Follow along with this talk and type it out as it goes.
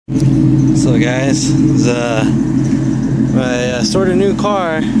So guys, I sort of new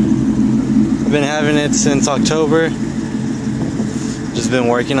car. I've been having it since October. Just been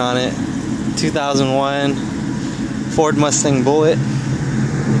working on it. 2001 Ford Mustang Bullitt,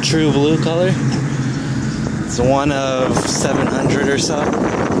 true blue color. It's one of 700 or so.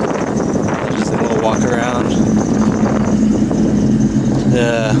 Just a little walk around.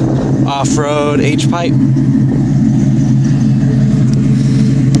 The off-road H-pipe.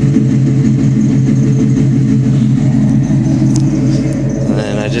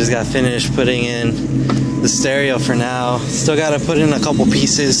 Just got finished putting in the stereo for now. Still got to put in a couple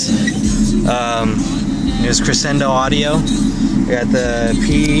pieces. There's Cresendo Audio. We got the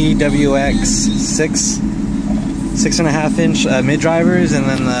PDX-4 6.5 inch mid drivers, and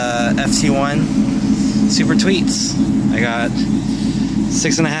then the FT1 super tweets. I got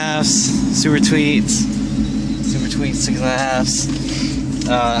 6.5s, super tweets 6.5s.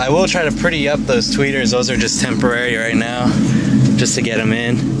 I will try to pretty up those tweeters. Those are just temporary right now, just to get them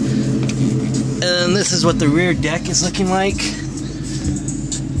in. And this is what the rear deck is looking like.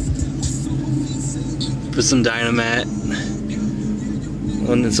 Put some Dynamat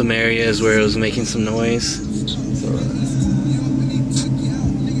in some areas where it was making some noise.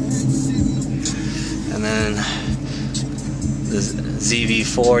 And then the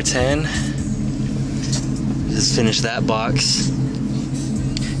ZV4 just finished that box.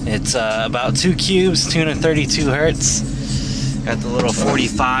 It's about 2 cubes, 232 hertz. Got the little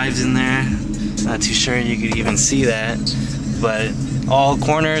 45s in there. Not too sure you could even see that, but all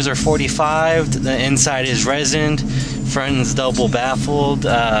corners are 45. The inside is resined. Front is double baffled.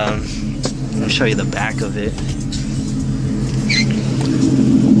 Let me show you the back of it.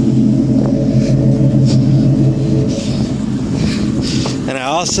 And I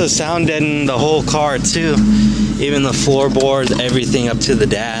also sound deadened the whole car too, even the floorboards, everything up to the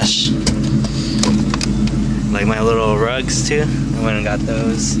dash. Like my little rugs too. I went and got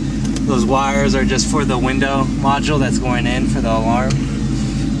those. Those wires are just for the window module that's going in for the alarm.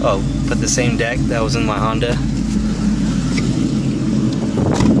 Oh, but the same deck that was in my Honda.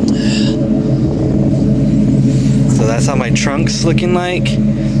 So that's how my trunk's looking like.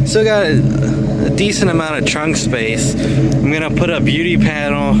 Still got a decent amount of trunk space. I'm gonna put a beauty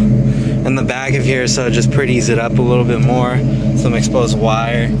panel in the back of here so it just pretties it up a little bit more. Some exposed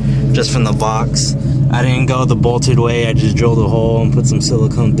wire just from the box. I didn't go the bolted way, I just drilled a hole and put some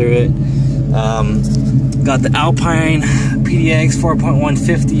silicone through it. Got the Alpine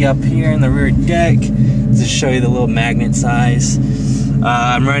PDX-4.150 up here in the rear deck. Just show you the little magnet size.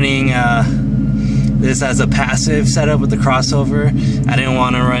 I'm running this as a passive setup with the crossover. I didn't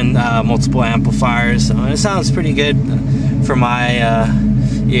want to run multiple amplifiers, so it sounds pretty good for my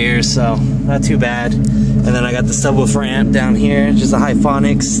ears, so not too bad. And then I got the subwoofer amp down here, just a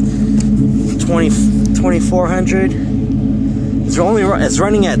Hifonics 2400. It's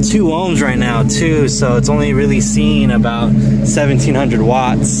running at 2 ohms right now too, so it's only really seeing about 1700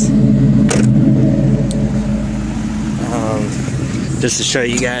 watts. Just to show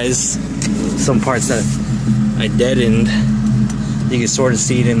you guys some parts that I deadened. You can sort of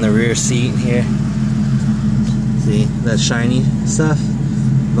see it in the rear seat here. See that shiny stuff?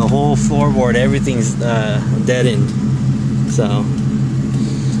 The whole floorboard, everything's deadened. So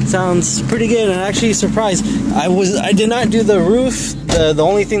sounds pretty good. I'm actually surprised. I did not do the roof. The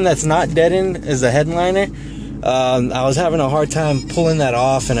only thing that's not deadened is the headliner. I was having a hard time pulling that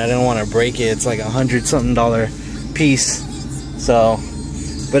off, and I didn't want to break it. It's like $100-something piece. So,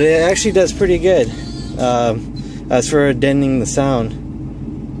 but it actually does pretty good as for deadening the sound.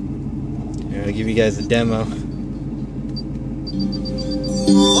 Here, I'll give you guys a demo.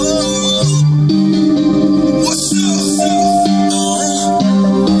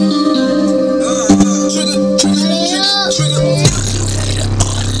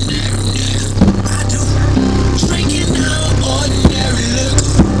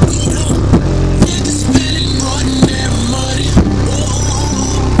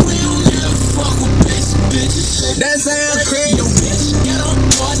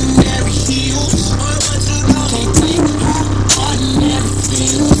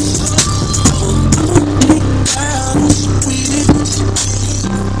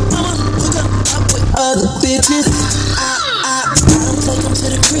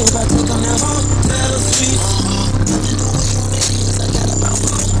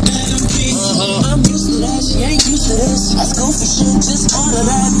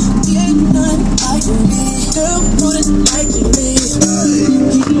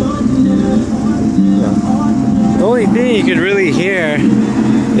 The only thing you could really hear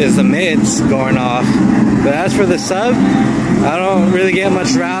is the mids going off, but as for the sub, I don't really get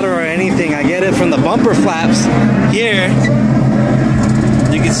much router or anything. I get it from the bumper flaps here.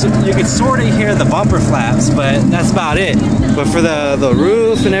 You can sort of hear the bumper flaps, but that's about it. But for the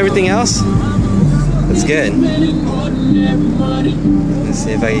roof and everything else, it's good. Let's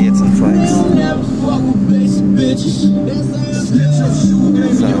see if I can get some flex.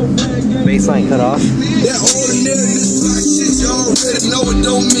 So, baseline cut off.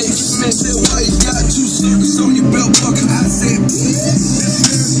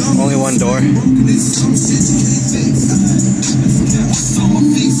 Only one door.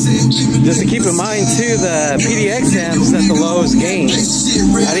 Just to keep in mind too, the PDX amps at the lowest gain. I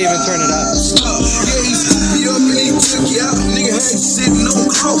didn't even turn it up.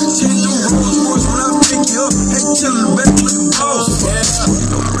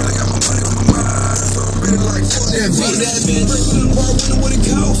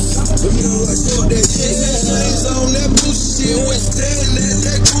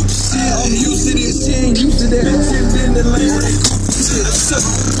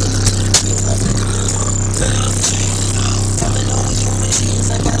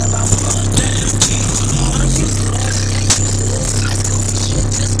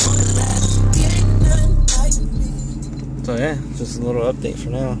 So yeah, just a little update for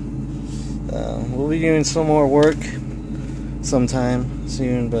now. We'll be doing some more work sometime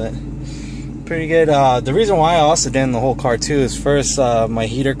soon, but pretty good. The reason why I also did in the whole car too is first my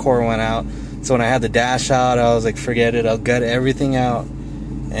heater core went out, so when I had the dash out, I was like, forget it, I'll gut everything out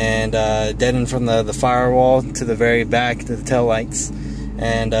and deaden from the firewall to the very back to the tail lights,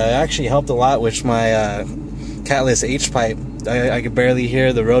 and it actually helped a lot with my catless H pipe. I could barely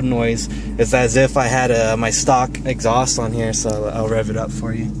hear the road noise. It's as if I had my stock exhaust on here, so I'll rev it up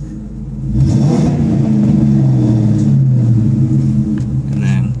for you. And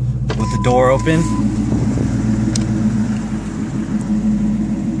then with the door open,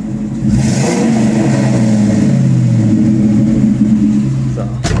 so,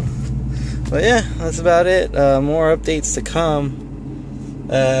 but yeah, that's about it. More updates to come.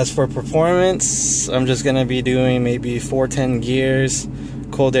 As for performance, I'm just going to be doing maybe 410 gears,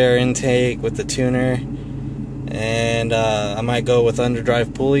 cold air intake with the tuner, and I might go with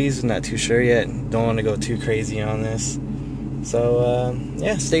underdrive pulleys. I'm not too sure yet. Don't want to go too crazy on this. So,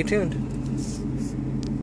 yeah, stay tuned.